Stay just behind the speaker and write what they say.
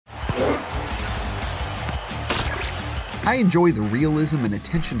I enjoy the realism and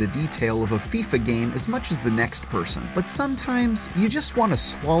attention to detail of a FIFA game as much as the next person, but sometimes you just want to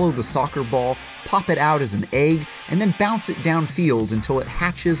swallow the soccer ball, pop it out as an egg, and then bounce it downfield until it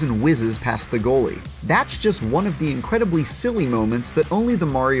hatches and whizzes past the goalie. That's just one of the incredibly silly moments that only the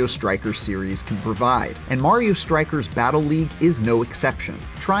Mario Strikers series can provide, and Mario Strikers Battle League is no exception.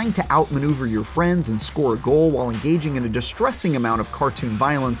 Trying to outmaneuver your friends and score a goal while engaging in a distressing amount of cartoon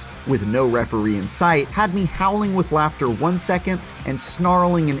violence with no referee in sight had me howling with laughter 1 second and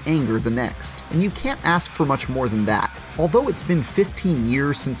snarling in anger the next. And you can't ask for much more than that. Although it's been 15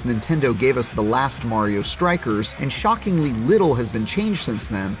 years since Nintendo gave us the last Mario Strikers, and shockingly little has been changed since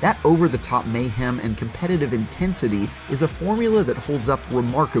then, that over-the-top mayhem and competitive intensity is a formula that holds up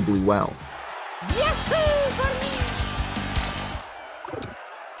remarkably well.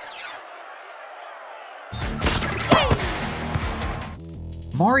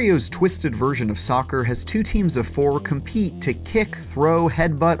 Mario's twisted version of soccer has 2 teams of 4 compete to kick, throw,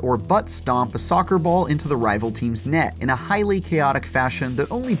 headbutt, or butt stomp a soccer ball into the rival team's net in a highly chaotic fashion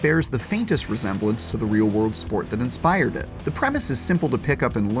that only bears the faintest resemblance to the real-world sport that inspired it. The premise is simple to pick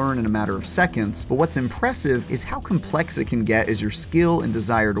up and learn in a matter of seconds, but what's impressive is how complex it can get as your skill and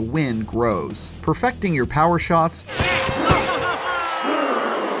desire to win grows. Perfecting your power shots,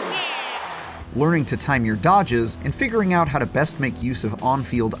 learning to time your dodges, and figuring out how to best make use of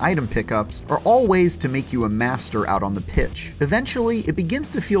on-field item pickups are all ways to make you a master out on the pitch. Eventually, it begins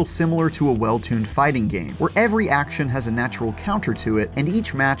to feel similar to a well-tuned fighting game, where every action has a natural counter to it, and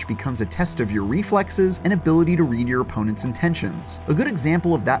each match becomes a test of your reflexes and ability to read your opponent's intentions. A good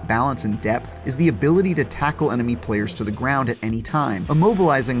example of that balance and depth is the ability to tackle enemy players to the ground at any time,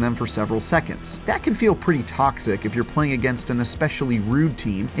 immobilizing them for several seconds. That can feel pretty toxic if you're playing against an especially rude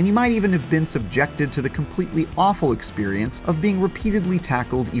team, and you might even have been subjected to the completely awful experience of being repeatedly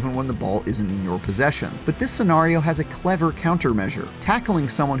tackled even when the ball isn't in your possession. But this scenario has a clever countermeasure. Tackling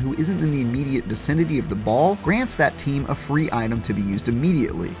someone who isn't in the immediate vicinity of the ball grants that team a free item to be used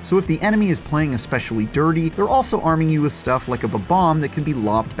immediately. So if the enemy is playing especially dirty, they're also arming you with stuff like a bomb that can be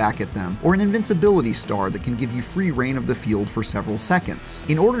lobbed back at them, or an invincibility star that can give you free reign of the field for several seconds.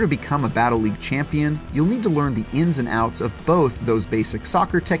 In order to become a Battle League champion, you'll need to learn the ins and outs of both those basic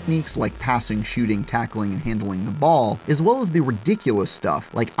soccer techniques like passing, shooting, tackling, and handling the ball, as well as the ridiculous stuff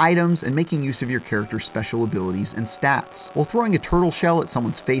like items and making use of your character's special abilities and stats. While throwing a turtle shell at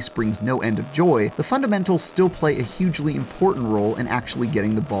someone's face brings no end of joy, the fundamentals still play a hugely important role in actually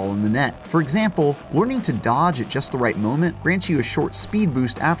getting the ball in the net. For example, learning to dodge at just the right moment grants you a short speed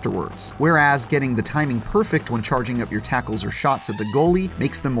boost afterwards, whereas getting the timing perfect when charging up your tackles or shots at the goalie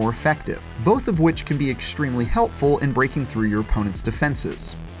makes them more effective, both of which can be extremely helpful in breaking through your opponent's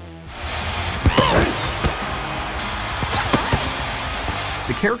defenses.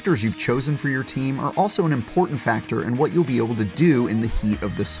 The characters you've chosen for your team are also an important factor in what you'll be able to do in the heat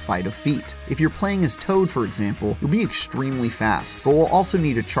of this fight of feet. If you're playing as Toad, for example, you'll be extremely fast, but will also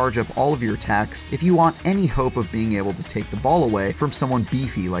need to charge up all of your attacks if you want any hope of being able to take the ball away from someone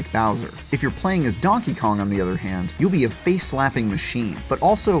beefy like Bowser. If you're playing as Donkey Kong, on the other hand, you'll be a face-slapping machine, but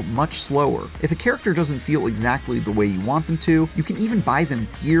also much slower. If a character doesn't feel exactly the way you want them to, you can even buy them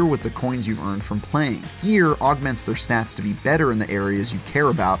gear with the coins you've earned from playing. Gear augments their stats to be better in the areas you care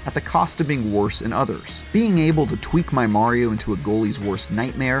about at the cost of being worse in others. Being able to tweak my Mario into a goalie's worst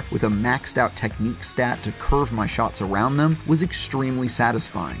nightmare with a maxed out technique stat to curve my shots around them was extremely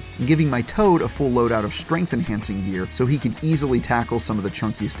satisfying, and giving my Toad a full loadout of strength enhancing gear so he could easily tackle some of the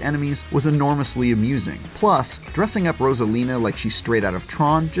chunkiest enemies was enormously amusing. Plus, dressing up Rosalina like she's straight out of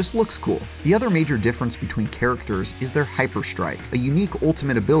Tron just looks cool. The other major difference between characters is their Hyper Strike, a unique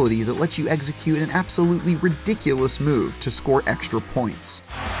ultimate ability that lets you execute an absolutely ridiculous move to score extra points.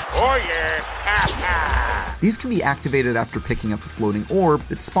 Oh yeah! These can be activated after picking up a floating orb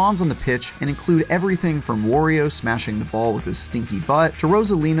that spawns on the pitch and include everything from Wario smashing the ball with his stinky butt to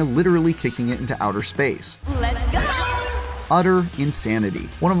Rosalina literally kicking it into outer space. Let's go! Utter insanity.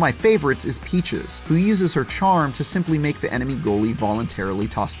 One of my favorites is Peaches, who uses her charm to simply make the enemy goalie voluntarily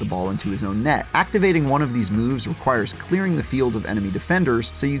toss the ball into his own net. Activating one of these moves requires clearing the field of enemy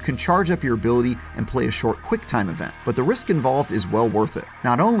defenders so you can charge up your ability and play a short QuickTime event, but the risk involved is well worth it.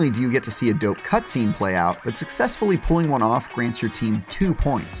 Not only do you get to see a dope cutscene play out, but successfully pulling one off grants your team 2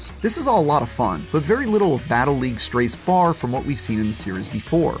 points. This is all a lot of fun, but very little of Battle League strays far from what we've seen in the series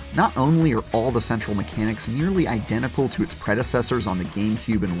before. Not only are all the central mechanics nearly identical to its predecessors on the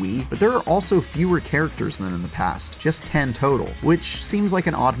GameCube and Wii, but there are also fewer characters than in the past, just 10 total, which seems like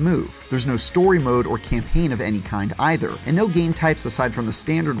an odd move. There's no story mode or campaign of any kind either, and no game types aside from the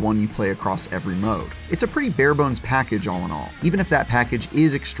standard one you play across every mode. It's a pretty bare-bones package all in all, even if that package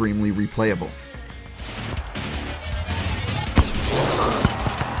is extremely replayable.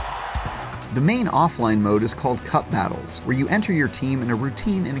 The main offline mode is called Cup Battles, where you enter your team in a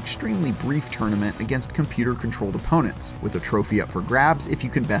routine and extremely brief tournament against computer-controlled opponents, with a trophy up for grabs if you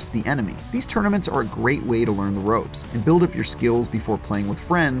can best the enemy. These tournaments are a great way to learn the ropes and build up your skills before playing with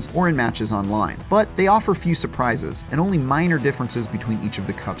friends or in matches online, but they offer few surprises and only minor differences between each of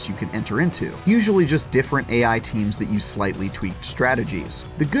the cups you can enter into, usually just different AI teams that use slightly tweaked strategies.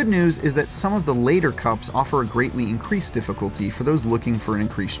 The good news is that some of the later cups offer a greatly increased difficulty for those looking for an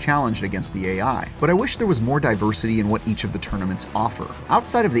increased challenge against the AI, but I wish there was more diversity in what each of the tournaments offer.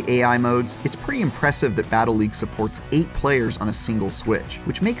 Outside of the AI modes, it's pretty impressive that Battle League supports 8 players on a single Switch,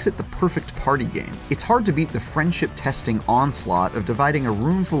 which makes it the perfect party game. It's hard to beat the friendship-testing onslaught of dividing a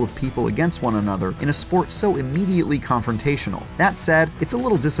room full of people against one another in a sport so immediately confrontational. That said, it's a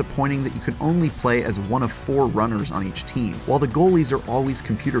little disappointing that you can only play as one of 4 runners on each team, while the goalies are always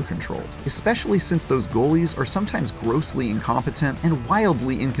computer-controlled, especially since those goalies are sometimes grossly incompetent and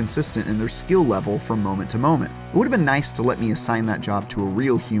wildly inconsistent in their skill level from moment to moment. It would have been nice to let me assign that job to a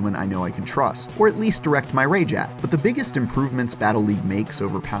real human I know I can trust, or at least direct my rage at, but the biggest improvements Battle League makes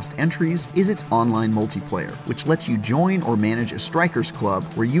over past entries is its online multiplayer, which lets you join or manage a strikers club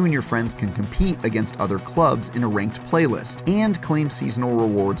where you and your friends can compete against other clubs in a ranked playlist, and claim seasonal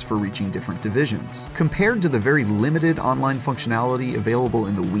rewards for reaching different divisions. Compared to the very limited online functionality available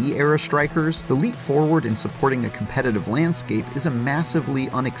in the Wii-era strikers, the leap forward in supporting a competitive landscape is a massively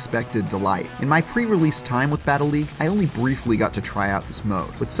unexpected delight. In my pre-release time with Battle League, I only briefly got to try out this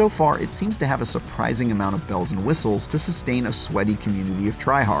mode, but so far it seems to have a surprising amount of bells and whistles to sustain a sweaty community of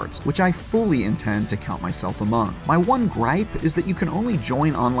tryhards, which I fully intend to count myself among. My one gripe is that you can only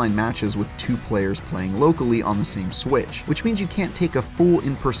join online matches with 2 players playing locally on the same Switch, which means you can't take a full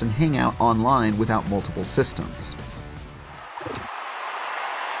in-person hangout online without multiple systems.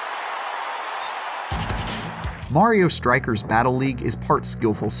 Mario Strikers Battle League is part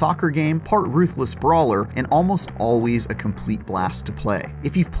skillful soccer game, part ruthless brawler, and almost always a complete blast to play.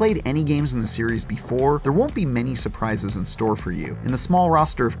 If you've played any games in the series before, there won't be many surprises in store for you, and the small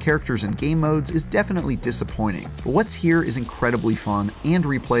roster of characters and game modes is definitely disappointing, but what's here is incredibly fun and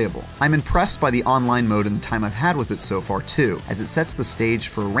replayable. I'm impressed by the online mode and the time I've had with it so far too, as it sets the stage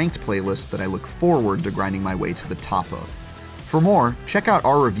for a ranked playlist that I look forward to grinding my way to the top of. For more, check out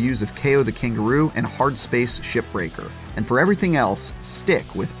our reviews of KO the Kangaroo and Hard Space Shipbreaker. And for everything else, stick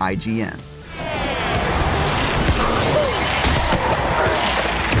with IGN.